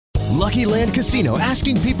Lucky Land Casino,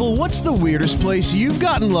 asking people, what's the weirdest place you've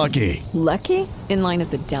gotten lucky? Lucky? In line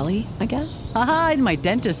at the deli, I guess? Aha, in my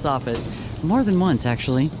dentist's office. More than once,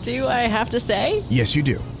 actually. Do I have to say? Yes, you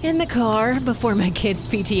do. In the car before my kids'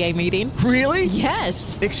 PTA meeting. Really?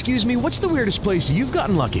 Yes. Excuse me, what's the weirdest place you've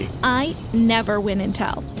gotten lucky? I never win and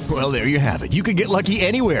tell. Well, there you have it. You can get lucky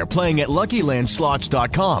anywhere, playing at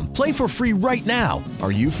LuckyLandSlots.com. Play for free right now.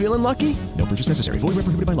 Are you feeling lucky? No purchase necessary. Void where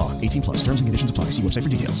prohibited by law. 18 plus. Terms and conditions apply. See website for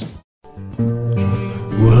details.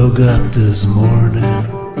 Woke up this morning,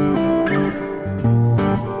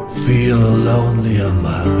 feel lonely on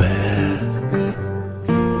my bed,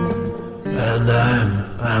 and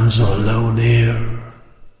I'm so alone here,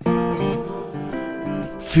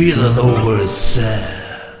 feeling over sad.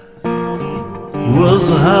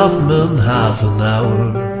 Was a half minute, half an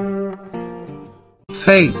hour.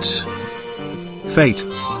 Fate. Fate.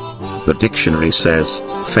 The dictionary says,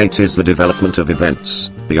 fate is the development of events,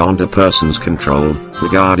 beyond a person's control,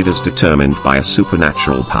 regarded as determined by a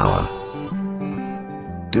supernatural power.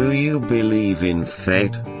 Do you believe in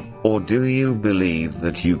fate? Or do you believe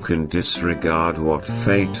that you can disregard what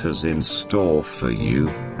fate has in store for you,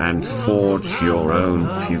 and forge your own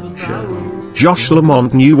future? Josh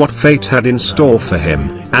Lamont knew what fate had in store for him,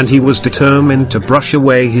 and he was determined to brush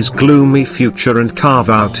away his gloomy future and carve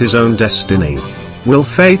out his own destiny. Will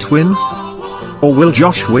fate win? Or will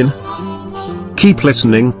Josh win? Keep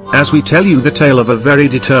listening, as we tell you the tale of a very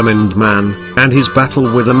determined man, and his battle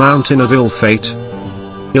with a mountain of ill fate.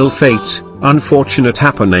 Ill fate, unfortunate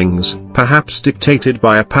happenings, perhaps dictated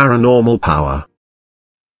by a paranormal power.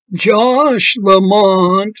 Josh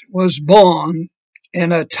Lamont was born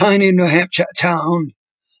in a tiny New Hampshire town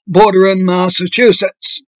bordering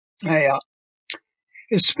Massachusetts.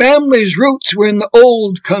 His family's roots were in the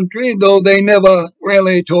old country, though they never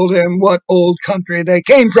really told him what old country they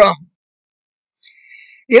came from.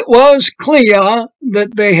 It was clear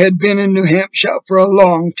that they had been in New Hampshire for a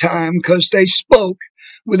long time because they spoke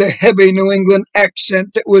with a heavy New England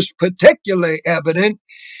accent that was particularly evident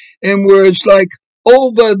in words like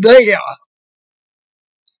over there,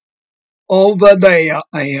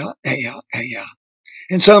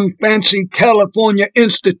 in some fancy California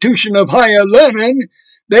institution of higher learning,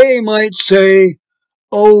 they might say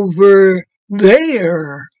over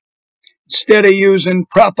there, instead of using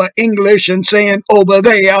proper English and saying over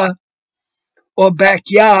there, or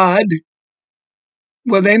backyard.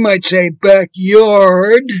 Well, they might say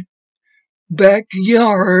backyard, instead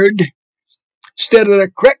of the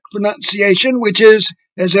correct pronunciation, which is,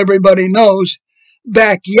 as everybody knows,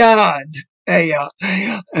 backyard.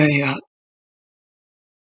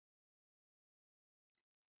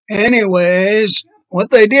 Anyways, what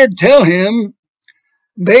they did tell him,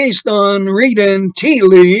 based on reading tea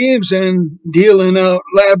leaves and dealing out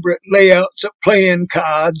elaborate layouts of playing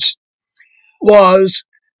cards, was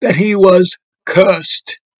that he was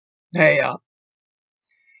cursed.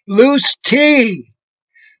 Loose tea.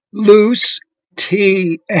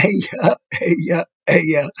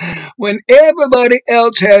 When everybody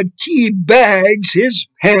else had tea bags, his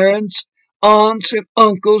parents, aunts and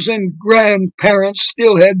uncles and grandparents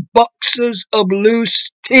still had boxes of loose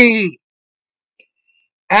tea.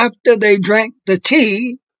 After they drank the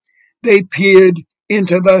tea, they peered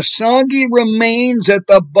into the soggy remains at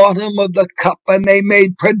the bottom of the cup, and they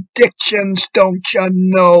made predictions, don't you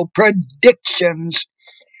know, predictions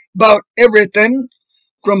about everything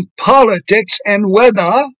from politics and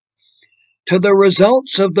weather to the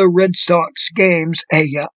results of the Red Sox games.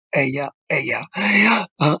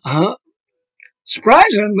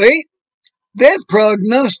 Surprisingly, their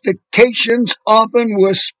prognostications often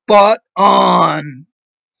were spot on.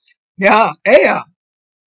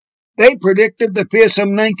 They predicted the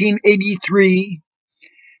fearsome 1983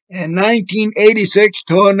 and 1986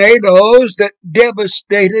 tornadoes that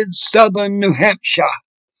devastated southern New Hampshire,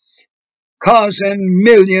 causing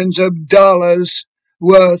millions of dollars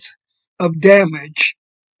worth of damage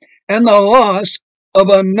and the loss of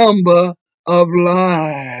a number of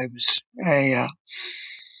lives.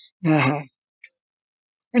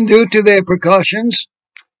 And due to their precautions,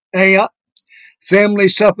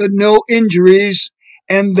 families suffered no injuries,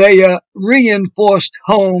 and their reinforced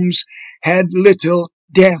homes had little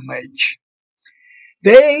damage.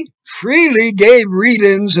 They freely gave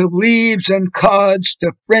readings of leaves and cards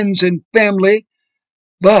to friends and family,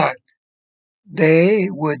 but they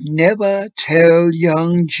would never tell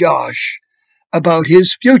young Josh about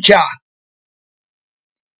his future.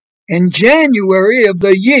 In January of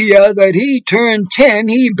the year that he turned 10,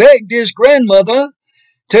 he begged his grandmother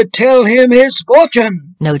to tell him his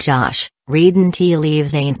fortune. No, Josh, readin' tea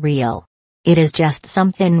leaves ain't real. It is just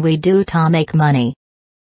something we do to make money.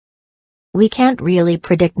 We can't really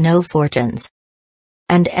predict no fortunes.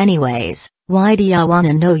 And anyways, why do ya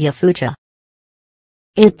wanna know your future?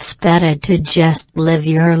 It's better to just live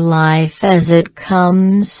your life as it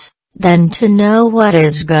comes, than to know what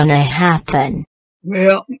is gonna happen.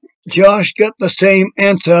 Well, Josh got the same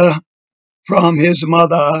answer from his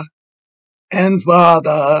mother and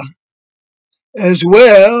father, as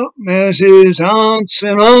well as his aunts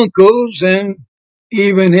and uncles and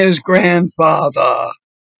even his grandfather,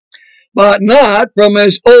 but not from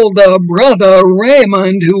his older brother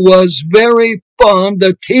Raymond, who was very fond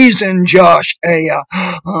of teasing Josh. They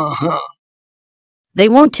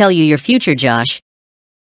won't tell you your future, Josh.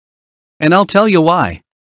 And I'll tell you why.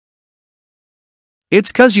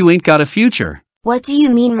 It's 'cause you ain't got a future. What do you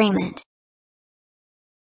mean, Raymond?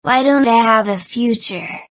 Why don't I have a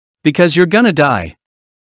future? Because you're gonna die.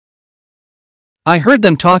 I heard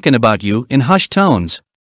them talking about you in hushed tones.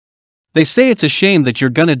 They say it's a shame that you're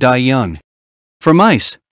gonna die young. From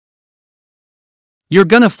ice. You're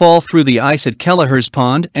gonna fall through the ice at Kelleher's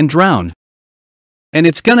Pond and drown. And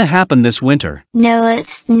it's gonna happen this winter. No,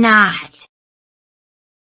 it's not.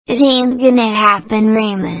 It ain't gonna happen,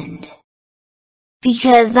 Raymond.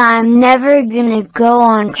 Because I'm never gonna go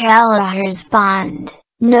on Kelleher's Pond,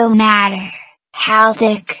 no matter how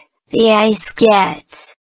thick the ice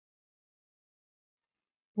gets.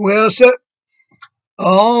 Well, sir,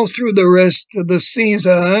 all through the rest of the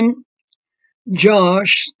season,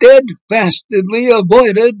 Josh steadfastly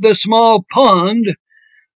avoided the small pond,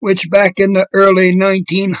 which back in the early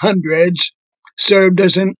 1900s served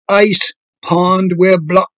as an ice pond where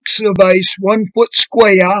blocks of ice 1 foot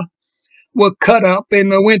square were cut up in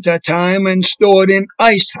the wintertime and stored in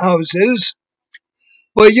ice houses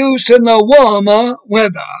for use in the warmer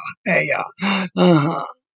weather.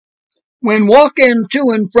 When walking to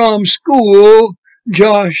and from school,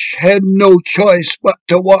 Josh had no choice but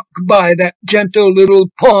to walk by that gentle little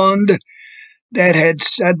pond that had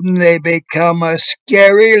suddenly become a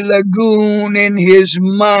scary lagoon in his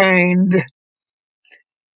mind.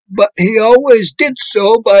 But he always did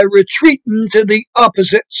so by retreating to the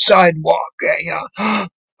opposite sidewalk.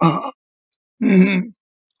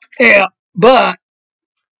 But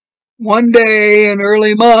one day in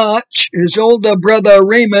early March, his older brother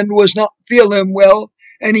Raymond was not feeling well,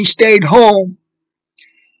 and he stayed home.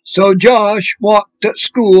 So Josh walked to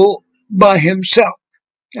school by himself.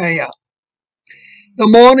 The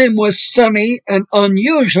morning was sunny and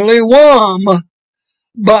unusually warm,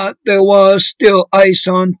 but there was still ice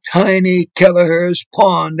on tiny Kelleher's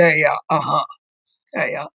Pond.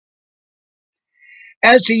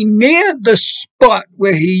 As he neared the spot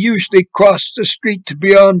where he usually crossed the street to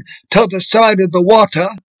be on t'other side of the water,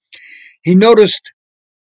 he noticed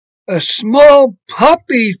a small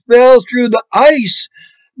puppy fell through the ice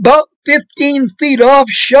about 15 feet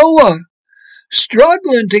offshore.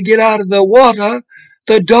 Struggling to get out of the water,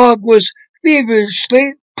 the dog was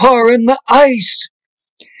feverishly pawing the ice.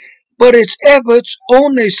 But its efforts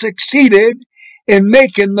only succeeded in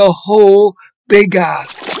making the hole bigger.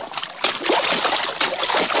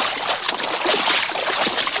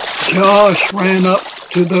 Josh ran up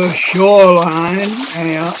to the shoreline.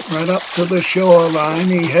 Right up to the shoreline.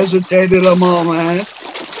 He hesitated a moment.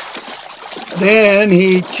 Then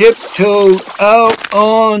he tiptoed out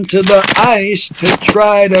onto the ice to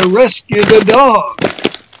try to rescue the dog.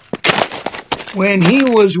 When he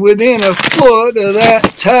was within a foot of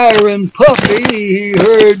that tiring puppy, he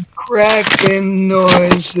heard cracking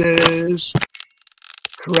noises.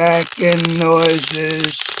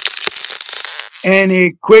 And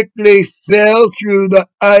he quickly fell through the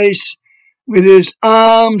ice with his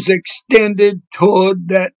arms extended toward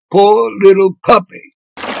that poor little puppy.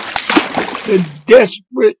 The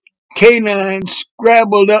desperate canine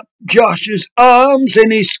scrabbled up Josh's arms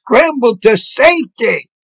and he scrambled to safety.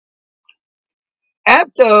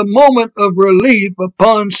 After a moment of relief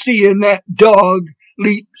upon seeing that dog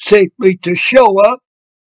leap safely to shore,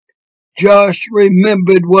 Josh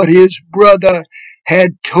remembered what his brother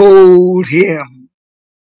had told him.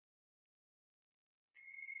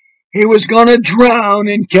 He was going to drown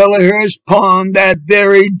in Kelleher's Pond that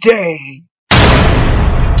very day.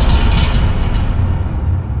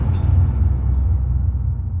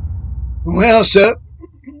 Well, sir,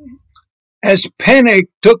 as panic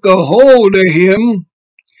took a hold of him,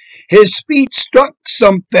 his feet struck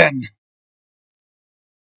something.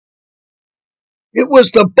 It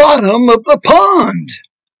was the bottom of the pond.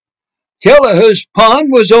 Kelleher's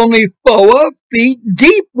Pond was only 4 feet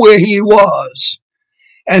deep where he was,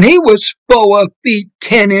 and he was 4 feet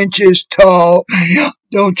 10 inches tall.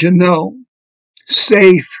 Don't you know?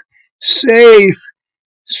 Safe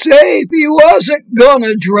Safe he wasn't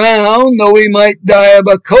gonna drown, though he might die of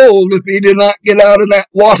a cold if he did not get out of that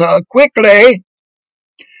water quickly.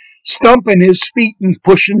 Stumping his feet and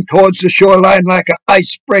pushing towards the shoreline like an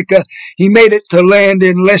icebreaker, he made it to land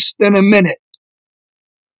in less than a minute.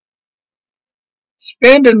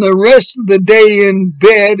 Spending the rest of the day in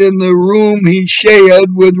bed in the room he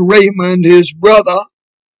shared with Raymond, his brother,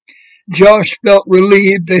 Josh felt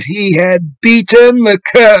relieved that he had beaten the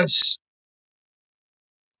curse.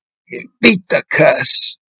 He beat the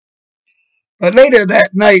curse. But later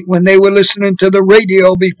that night, when they were listening to the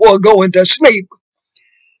radio before going to sleep,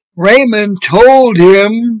 Raymond told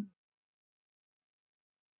him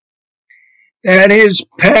that his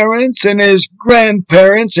parents and his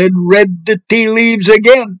grandparents had read the tea leaves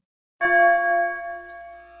again.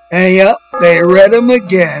 And yep, they read them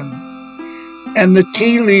again. And the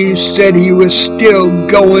tea leaves said he was still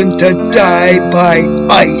going to die by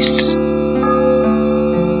ice.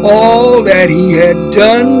 All that he had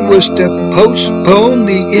done was to postpone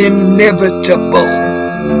the inevitable.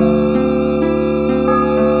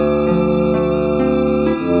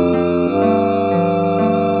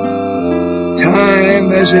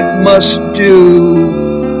 Time, as it must do,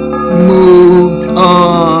 moved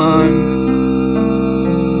on.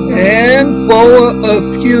 And for a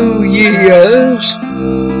few years,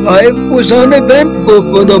 life was uneventful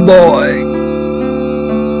for the boy.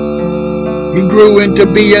 He grew into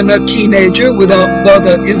being a teenager without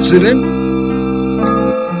further incident.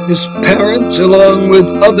 His parents, along with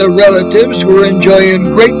other relatives, were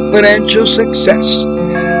enjoying great financial success,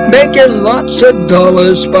 making lots of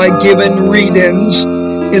dollars by giving read-ins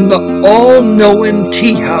in the all-knowing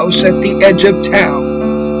tea house at the edge of town.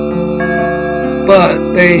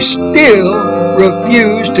 But they still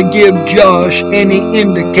refused to give Josh any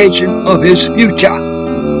indication of his future.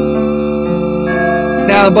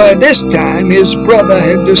 Now, by this time, his brother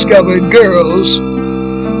had discovered girls,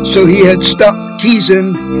 so he had stopped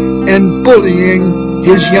teasing and bullying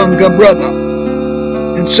his younger brother.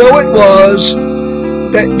 And so it was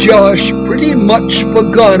that Josh pretty much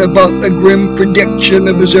forgot about the grim prediction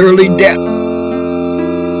of his early death.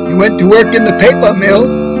 He went to work in the paper mill.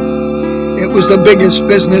 It was the biggest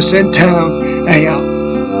business in town.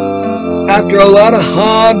 After a lot of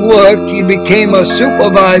hard work, he became a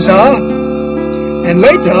supervisor and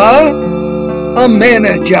later a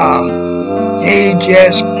manager. He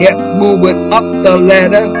just kept moving up the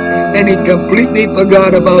ladder, and he completely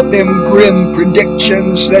forgot about them grim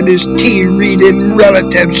predictions that his tea-reading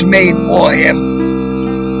relatives made for him.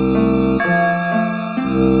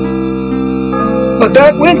 But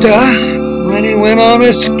that winter, when he went on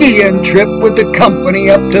a skiing trip with the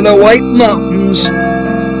company up to the White Mountains,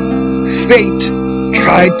 fate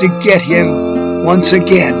tried to get him once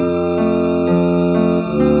again.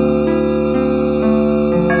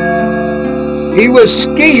 He was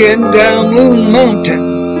skiing down Loon Mountain,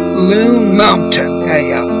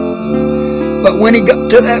 But when he got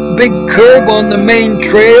to that big curve on the main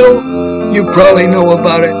trail, you probably know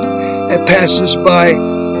about it. It passes by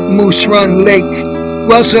Moose Run Lake.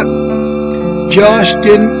 Well, sir, Josh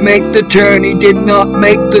didn't make the turn. He did not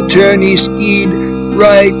make the turn. He skied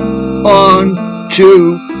right on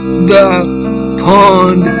to the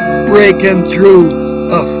pond, breaking through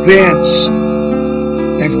a fence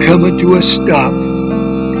and coming to a stop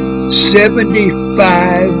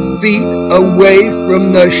 75 feet away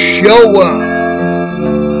from the shore.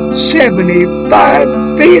 75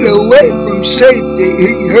 feet away from safety.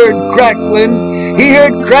 He heard crackling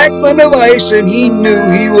of ice, and he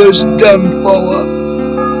knew he was done for.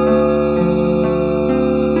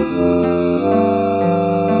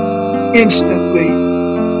 Instantly,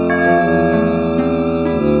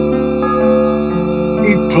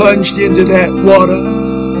 he plunged into that water.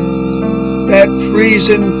 That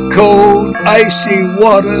freezing cold, icy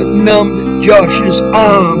water numbed Josh's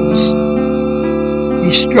arms.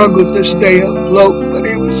 He struggled to stay afloat, but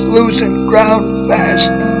he was losing ground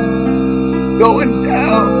fast, going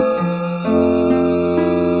down.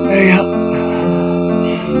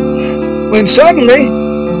 When suddenly,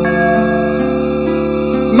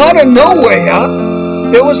 out of nowhere,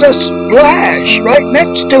 there was a splash right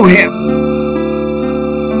next to him.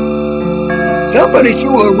 Somebody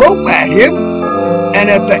threw a rope at him, and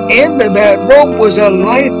at the end of that rope was a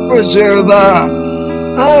life preserver.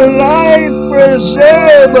 A life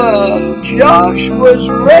preserver! Josh was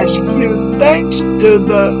rescued thanks to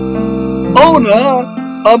the owner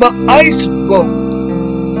of an ice boat,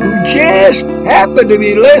 who just happened to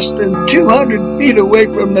be less than 200 feet away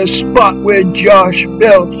from the spot where Josh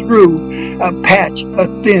fell through a patch of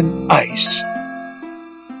thin ice.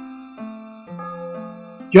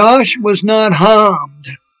 Josh was not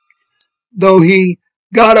harmed, though he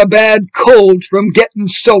got a bad cold from getting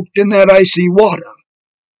soaked in that icy water.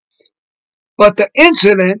 But the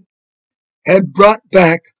incident had brought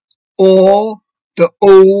back all the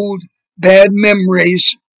old bad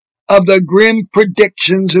memories of the grim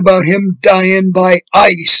predictions about him dying by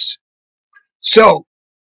ice. So,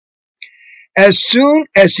 as soon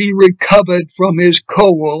as he recovered from his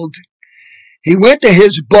cold, he went to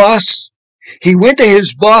his boss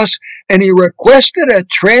and he requested a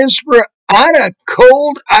transfer out of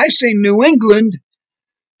cold, icy New England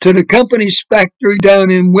to the company's factory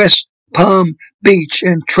down in West Palm Beach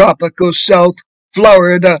in tropical South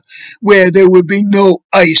Florida, where there would be no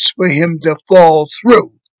ice for him to fall through.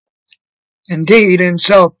 Indeed, in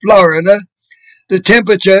South Florida, the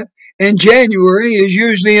temperature in January is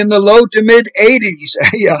usually in the low to mid-80s.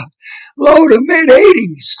 Low to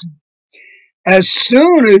mid-80s. As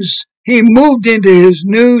soon as he moved into his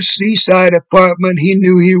new seaside apartment, he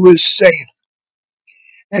knew he was safe.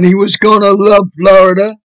 And he was going to love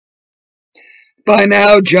Florida. By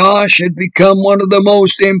now, Josh had become one of the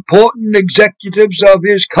most important executives of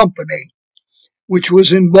his company, which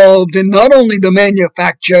was involved in not only the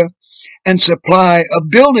manufacture and supply of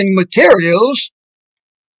building materials,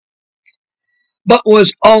 but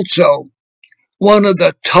was also one of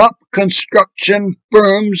the top construction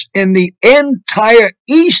firms in the entire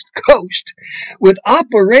East Coast, with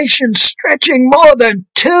operations stretching more than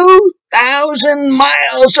 2,000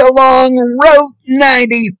 miles along Route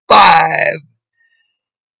 95,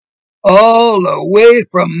 all the way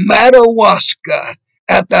from Madawaska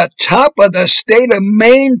at the top of the state of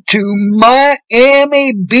Maine to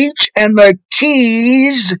Miami Beach and the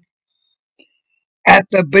Keys at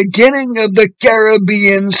the beginning of the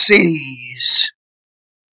Caribbean seas.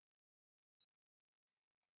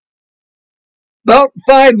 About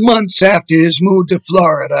 5 months after his move to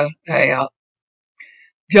Florida,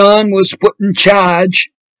 John was put in charge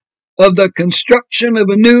of the construction of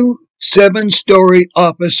a new 7-story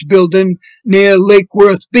office building near Lake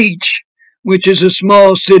Worth Beach, which is a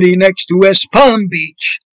small city next to West Palm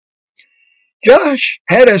Beach. Josh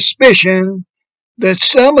had a suspicion that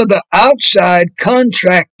some of the outside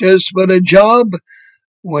contractors for the job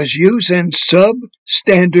was using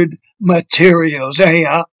substandard materials.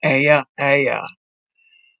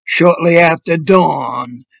 Shortly after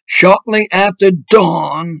dawn,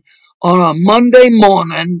 on a Monday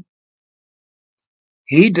morning,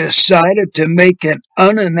 he decided to make an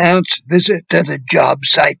unannounced visit to the job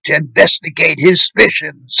site to investigate his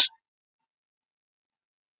suspicions.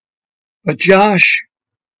 But Josh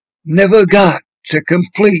never got to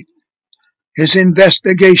complete his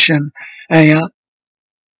investigation.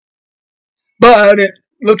 But it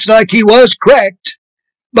looks like he was correct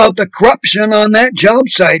about the corruption on that job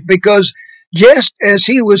site, because just as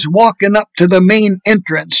he was walking up to the main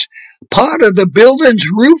entrance, part of the building's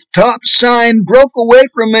rooftop sign broke away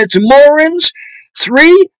from its moorings.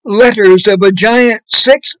 3 letters of a giant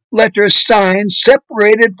 6-letter sign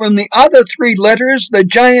separated from the other 3 letters. The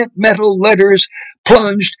giant metal letters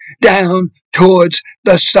plunged down towards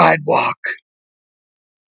the sidewalk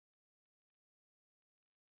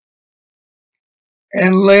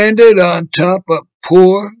and landed on top of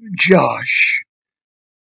poor Josh.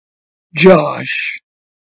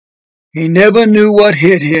 He never knew what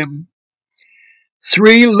hit him.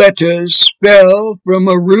 3 letters fell from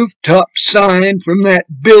a rooftop sign from that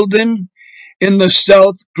building in the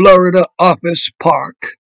South Florida office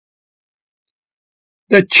park.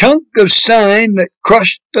 The chunk of sign that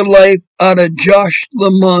crushed the life out of Josh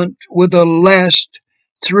Lamont were the last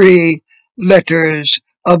 3 letters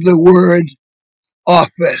of the word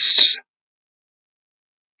office.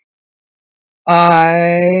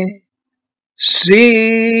 I-C-E.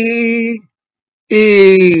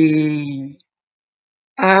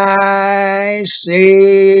 I-C-E.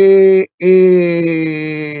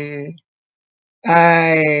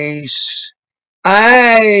 Ice.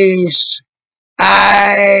 Ice.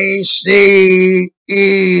 I-C-E.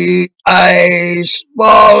 Ice.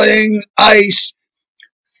 Falling ice.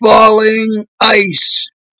 Falling ice.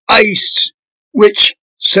 Ice. Which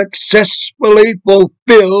successfully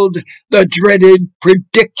fulfilled the dreaded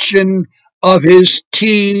prediction of his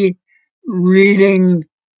tea-reading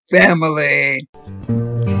family.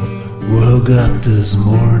 Woke up this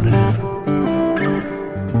morning,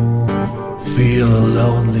 feeling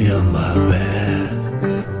lonely on my bed,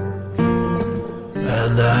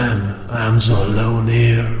 and I'm so alone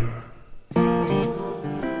here,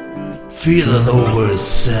 feeling over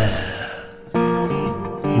sad.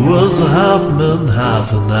 Was a half man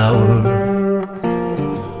half an hour,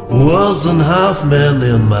 wasn't half man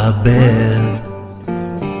in my bed.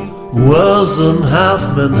 Wasn't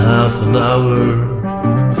half man, half an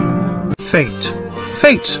hour. Fate.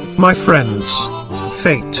 Fate, my friends.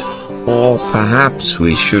 Fate. Or perhaps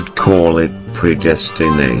we should call it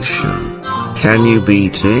predestination. Can you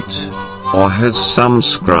beat it? Or has some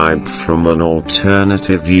scribe from an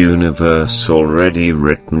alternative universe already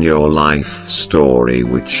written your life story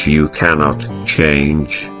which you cannot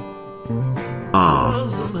change?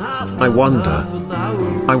 I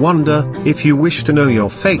wonder if you wish to know your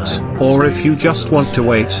fate, or if you just want to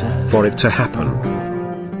wait for it to happen.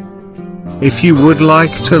 If you would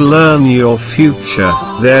like to learn your future,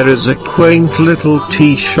 there is a quaint little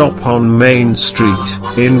tea shop on Main Street,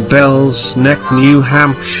 in Bell's Neck, New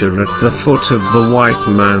Hampshire, at the foot of the White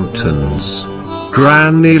Mountains.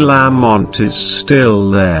 Granny Lamont is still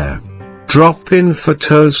there. Drop in for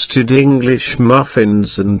toasted English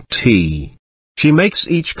muffins and tea. She makes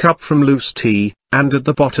each cup from loose tea, and at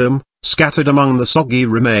the bottom, scattered among the soggy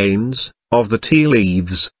remains of the tea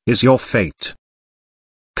leaves, is your fate.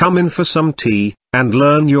 Come in for some tea, and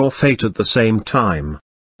learn your fate at the same time.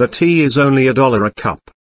 The tea is only $1 a cup.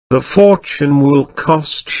 The fortune will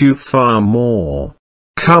cost you far more.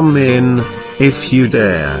 Come in, if you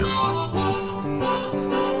dare.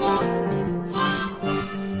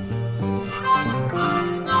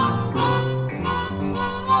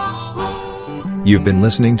 You've been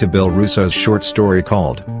listening to Bill Russo's short story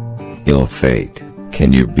called Ill Fate.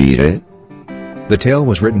 Can you beat it? The tale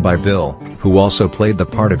was written by Bill, who also played the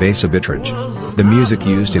part of Asa Bittridge. The music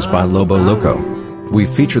used is by Lobo Loco. We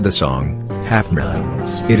feature the song, Half Man.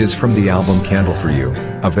 It is from the album Candle for You,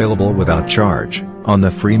 available without charge, on the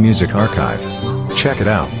Free Music Archive. Check it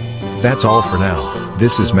out. That's all for now.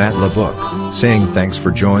 This is Matt LeBook, saying thanks for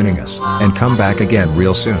joining us, and come back again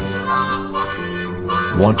real soon.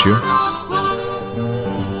 Won't you?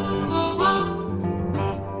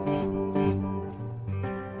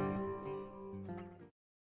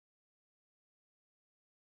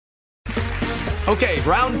 Okay,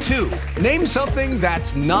 round two. Name something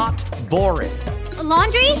that's not boring. A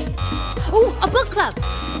laundry? Ooh, a book club.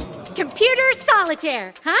 Computer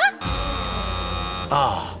solitaire, huh?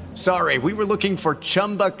 Ah, oh, sorry, we were looking for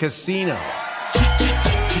Chumba Casino.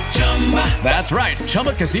 That's right,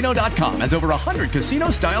 ChumbaCasino.com has over 100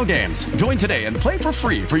 casino-style games. Join today and play for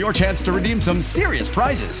free for your chance to redeem some serious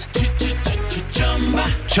prizes.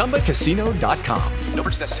 ChumbaCasino.com. No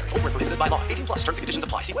purchase necessary. Void where prohibited by law. 18+ terms and conditions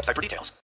apply. See website for details.